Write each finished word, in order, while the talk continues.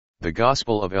The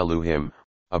Gospel of Elohim,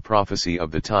 a prophecy of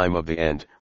the time of the end,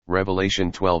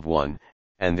 Revelation 12:1,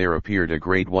 and there appeared a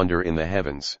great wonder in the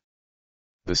heavens.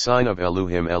 The sign of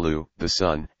Elohim Elu, the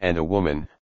sun, and a woman,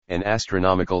 an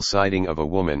astronomical sighting of a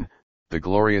woman, the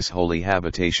glorious holy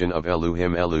habitation of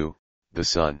Elohim Elu, the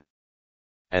sun.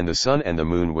 And the sun and the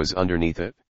moon was underneath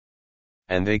it.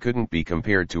 And they couldn't be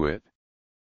compared to it.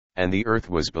 And the earth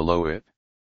was below it.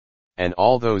 And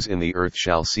all those in the earth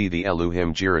shall see the ELU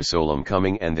HYMN Iy GIRASOLEM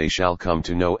coming, and they shall come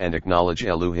to know and acknowledge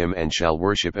Elohim and shall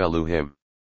worship Elohim.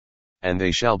 And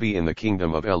they shall be in the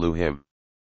kingdom of Elohim.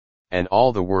 And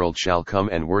all the world shall come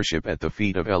and worship at the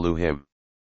feet of Elohim.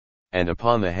 And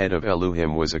upon the head of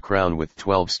Elohim was a crown with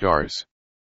 12 stars.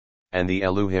 And the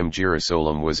ELU HYMN Iy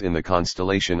GIRASOLEM was in the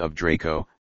constellation of Draco,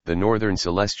 the northern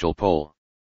celestial pole.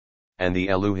 And the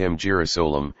ELU HYMN Iy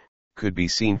GIRASOLEM could be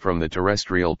seen from the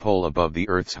terrestrial pole above the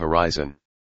earth's horizon.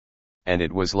 And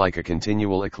it was like a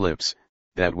continual eclipse,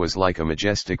 that was like a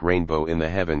majestic rainbow in the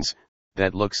heavens,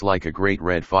 that looks like a great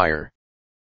red fire.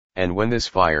 And when this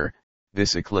fire,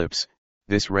 this eclipse,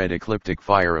 this red ecliptic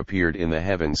fire appeared in the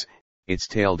heavens, its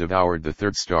tail devoured the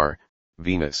third star,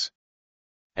 Venus.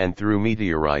 And threw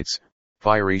meteorites,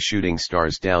 fiery shooting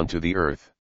stars down to the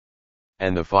earth.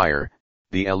 And the fire,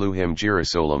 the ELU HYMN Iy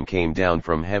GIRASOLEM, came down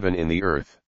from heaven in the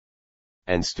earth.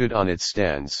 And stood on its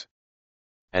stands.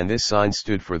 And this sign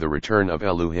stood for the return of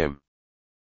Elohim.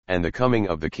 And the coming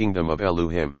of the kingdom of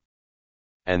Elohim.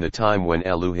 And the time when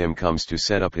Elohim comes to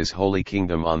set up his holy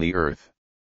kingdom on the earth.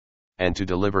 And to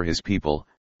deliver his people,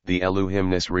 the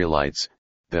Elohim Israelites,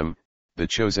 them, the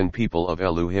chosen people of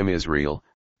Elohim Israel,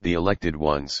 the elected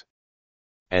ones.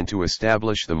 And to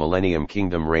establish the millennium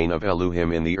kingdom reign of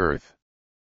Elohim in the earth.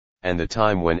 And the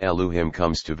time when Elohim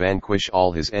comes to vanquish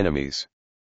all his enemies.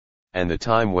 And the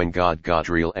time when God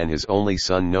Godriel and his only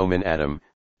son Nomen Adam,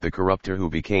 the corrupter who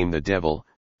became the devil,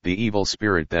 the evil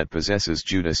spirit that possesses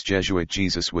Judas Jesuit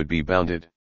Jesus, would be bounded.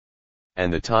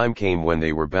 And the time came when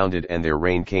they were bounded and their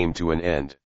reign came to an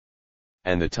end.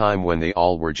 And the time when they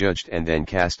all were judged and then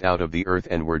cast out of the earth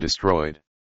and were destroyed.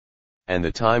 And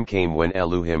the time came when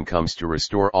Elohim comes to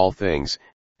restore all things,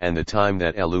 and the time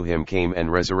that Elohim came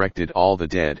and resurrected all the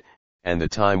dead, and the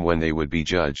time when they would be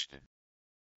judged.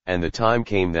 And the time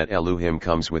came that Elohim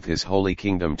comes with his holy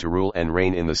kingdom to rule and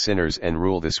reign in the sinners and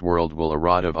rule this world with a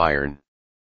rod of iron.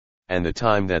 And the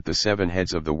time that the 7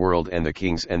 heads of the world and the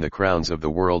kings and the crowns of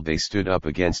the world they stood up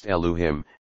against Elohim,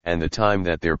 and the time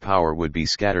that their power would be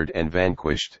scattered and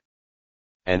vanquished.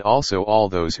 And also all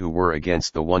those who were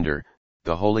against the wonder,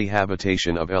 the holy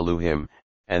habitation of Elohim,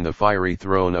 and the fiery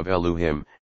throne of Elohim,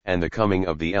 and the coming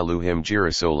of the ELU HYMN Iy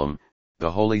GIRASOLEM,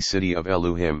 the holy city of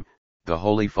Elohim, the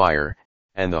holy fire,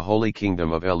 and the holy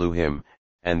kingdom of Elohim,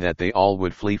 and that they all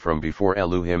would flee from before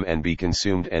Elohim and be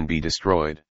consumed and be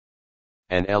destroyed.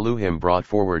 And Elohim brought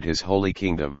forward his holy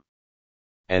kingdom.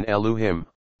 And Elohim,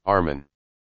 Arman,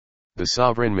 the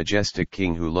sovereign majestic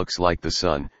king who looks like the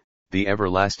sun, the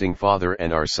everlasting Father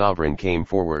and our sovereign, came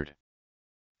forward.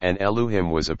 And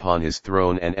Elohim was upon his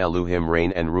throne, and Elohim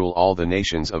reign and rule all the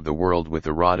nations of the world with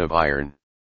a rod of iron.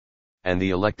 And the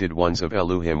elected ones of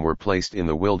Elohim were placed in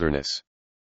the wilderness,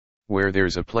 where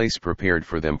there's a place prepared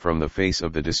for them from the face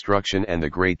of the destruction and the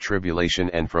great tribulation,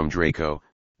 and from Draco,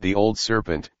 the old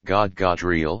serpent, God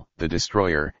Godriel, the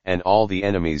destroyer, and all the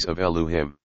enemies of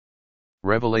Elohim.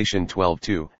 Revelation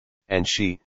 12:2, and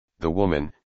she, the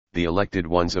woman, the elected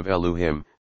ones of Elohim,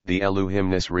 the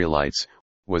Elohim Israelites,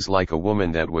 was like a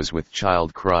woman that was with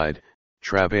child, cried,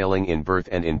 travailing in birth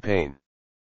and in pain.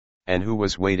 And who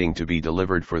was waiting to be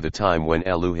delivered for the time when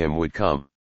Elohim would come.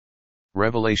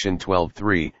 Revelation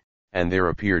 12:3, and there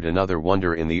appeared another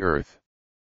wonder in the earth.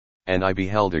 And I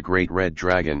beheld a great red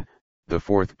dragon, the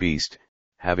 4th beast,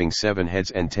 having 7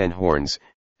 heads and 10 horns,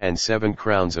 and 7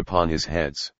 crowns upon his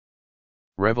heads.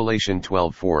 Revelation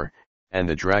 12:4, and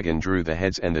the dragon drew the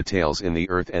heads and the tails in the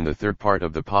earth and the third part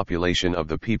of the population of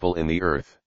the people in the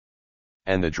earth.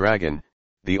 And the dragon,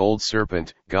 the old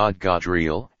serpent, God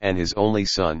Godriel, and his only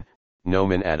son,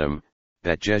 Nomen Adam,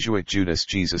 that Jesuit Judas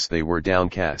Jesus, they were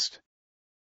downcast.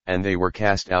 And they were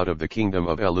cast out of the kingdom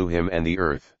of Elohim and the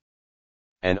earth.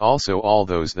 And also all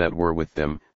those that were with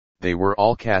them, they were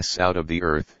all cast out of the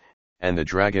earth, and the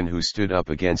dragon who stood up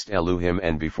against Elohim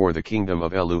and before the kingdom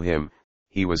of Elohim,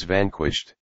 he was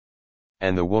vanquished.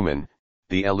 And the woman,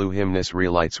 the Elohim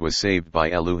Israelites, was saved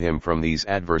by Elohim from these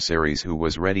adversaries who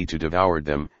was ready to devour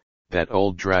them, that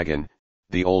old dragon,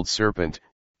 the old serpent,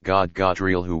 God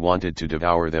Godriel, who wanted to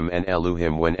devour them, and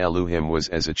Elohim when Elohim was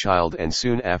as a child and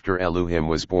soon after Elohim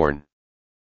was born.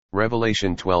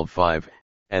 Revelation 12:5,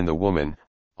 and the woman,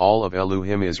 all of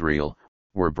Elohim Israel,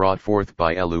 were brought forth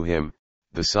by Elohim,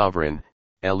 the sovereign,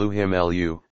 Elohim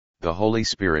Elu, the Holy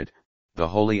Spirit, the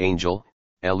Holy Angel,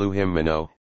 ELU HYMN Iy,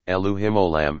 ELU HYMN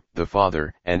Olam, the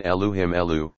Father, and ELU HYMN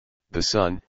Elu, the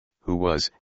Son, who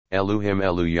was, ELU HYMN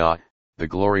Iy Yah, the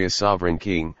glorious sovereign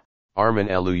King, Armen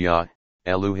ELU Yah,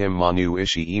 ELU HYMN Iy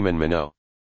GIRASOLEM.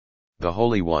 The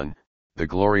Holy One, the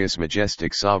glorious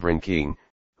majestic sovereign King,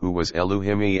 who was ELU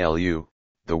HYMN Iy,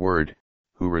 the Word,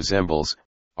 who resembles,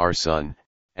 our Son,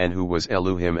 and who was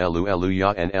ELU HYMN Elu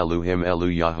Yah and ELU HYMN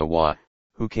Elu Yahweh,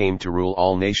 who came to rule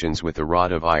all nations with a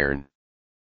rod of iron.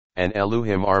 And ELU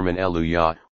HYMN Armen ELU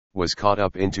Yah, was caught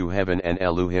up into heaven, and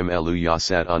ELU HYMN Elu Yah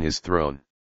sat on his throne.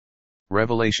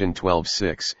 Revelation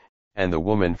 12:6, and the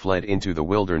woman fled into the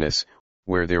wilderness,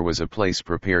 where there was a place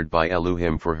prepared by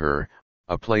Elohim for her,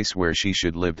 a place where she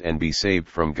should live and be saved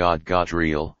from God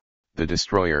real, the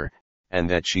destroyer, and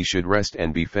that she should rest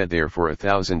and be fed there for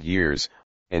 1,000 years,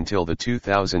 until the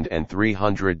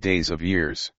 2,300 days of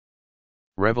years.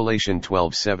 Revelation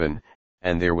 12:7,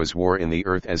 and there was war in the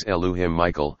earth as Elohim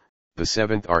Michael, the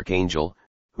seventh archangel,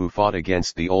 who fought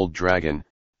against the old dragon,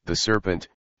 the serpent,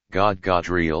 God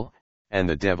real, and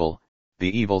the devil,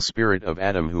 the evil spirit of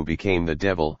Adam, who became the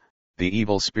devil, the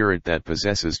evil spirit that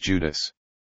possesses Judas.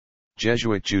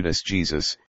 Jesuit Judas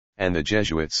Jesus, and the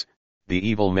Jesuits, the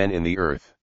evil men in the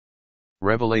earth.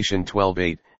 Revelation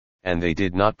 12:8, and they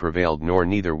did not prevail, nor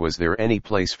neither was there any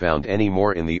place found any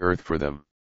more in the earth for them.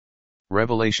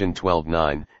 Revelation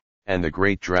 12:9, and the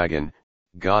great dragon,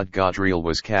 God real,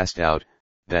 was cast out,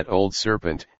 that old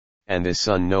serpent, and his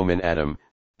son Nomen Adam,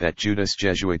 that Judas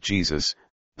Jesuit Jesus,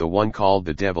 the one called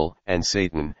the devil and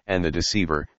Satan and the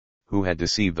deceiver, who had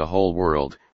deceived the whole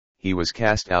world. He was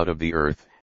cast out of the earth,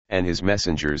 and his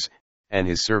messengers, and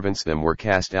his servants them were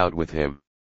cast out with him.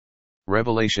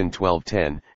 Revelation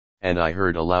 12:10, and I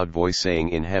heard a loud voice saying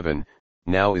in heaven,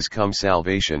 now is come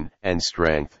salvation, and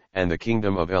strength, and the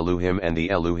kingdom of Elohim and the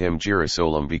ELU HYMN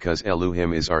Jerusalem, because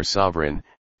Elohim is our sovereign,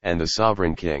 and the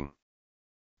sovereign King.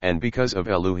 And because of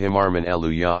ELU HYMN Armen ELU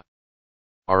Yah,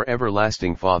 our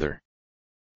everlasting Father.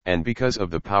 And because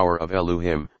of the power of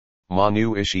Elohim,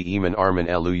 Manu Ishi Iman Armen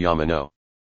ELU Yamano.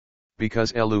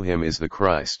 Because Elohim is the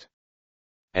Christ.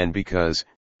 And because,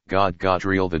 God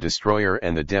real, the destroyer,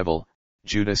 and the devil,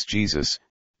 Judas Jesus,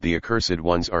 the accursed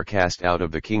ones, are cast out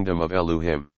of the kingdom of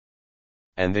Elohim.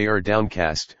 And they are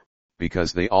downcast,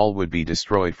 because they all would be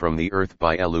destroyed from the earth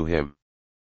by Elohim,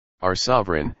 our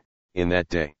sovereign, in that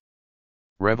day.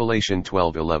 Revelation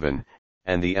 12:11,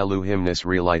 and the ELU HYMN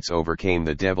Israelites overcame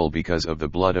the devil because of the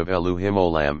blood of ELU HYMN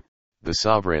Olam, the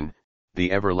sovereign,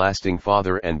 the everlasting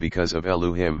Father, and because of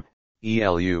ELU HYMN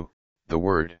Iy, the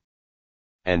Word.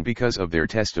 And because of their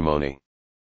testimony.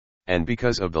 And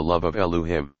because of the love of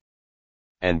Elohim.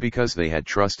 And because they had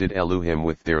trusted Elohim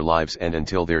with their lives and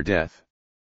until their death.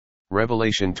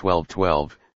 Revelation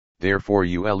 12:12, therefore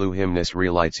you ELU HYMN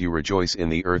Israelites, you rejoice in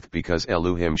the earth, because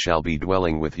Elohim shall be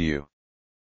dwelling with you.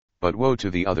 But woe to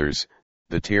the others,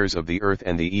 the tares of the earth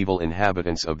and the evil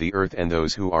inhabitants of the earth and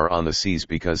those who are on the seas,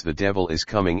 because the devil is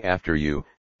coming after you,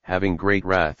 having great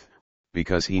wrath,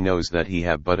 because he knows that he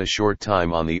have but a short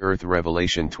time on the earth.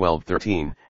 Revelation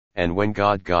 12:13, and when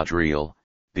God real,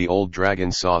 the old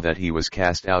dragon, saw that he was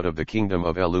cast out of the kingdom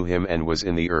of Elohim and was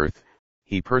in the earth,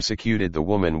 he persecuted the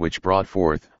woman which brought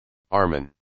forth,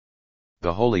 Armen,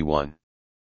 the Holy One,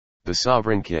 the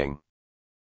Sovereign King,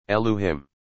 ELU HYMN.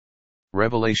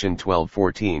 Revelation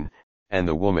 12:14, and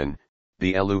the woman,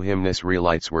 the ELU HYMN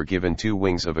Israelites, were given 2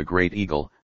 wings of a great eagle,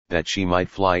 that she might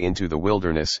fly into the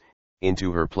wilderness,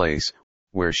 into her place,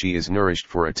 where she is nourished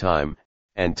for a time,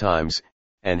 and times,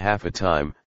 and half a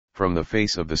time, from the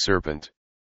face of the serpent.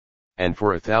 And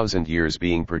for 1,000 years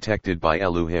being protected by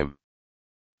Elohim.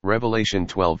 Revelation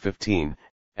 12:15,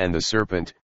 and the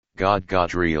serpent,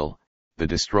 God real, the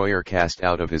destroyer, cast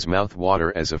out of his mouth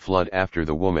water as a flood after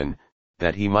the woman,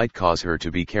 that he might cause her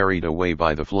to be carried away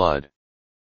by the flood.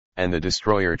 And the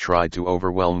destroyer tried to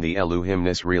overwhelm the ELU HYMN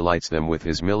Israelites them with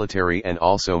his military, and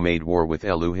also made war with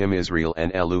ELU HYMN Israel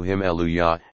and ELU HYMN Elu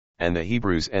Yah, and the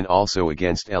Hebrews, and also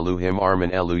against ELU HYMN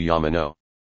Armen ELU Yamano.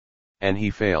 And he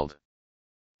failed.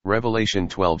 Revelation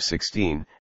 12:16,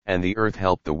 and the earth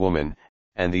helped the woman,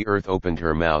 and the earth opened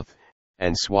her mouth,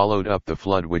 and swallowed up the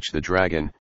flood which the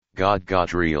dragon,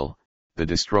 God real, the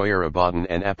destroyer, Abaddon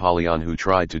and Apollyon, who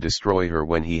tried to destroy her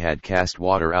when he had cast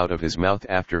water out of his mouth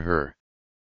after her.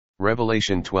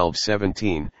 Revelation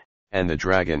 12:17, and the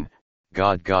dragon,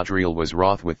 God real, was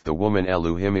wroth with the woman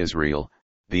ELU HYMN Israel,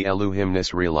 the ELU HYMN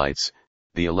Israelites,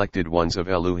 the elected ones of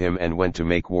Elohim, and went to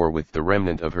make war with the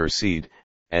remnant of her seed,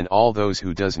 and all those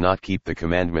who does not keep the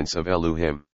commandments of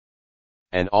Elohim.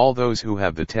 And all those who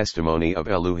have the testimony of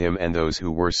Elohim, and those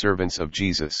who were servants of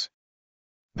Jesus.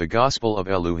 The gospel of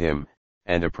Elohim,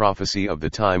 and a prophecy of the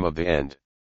time of the end.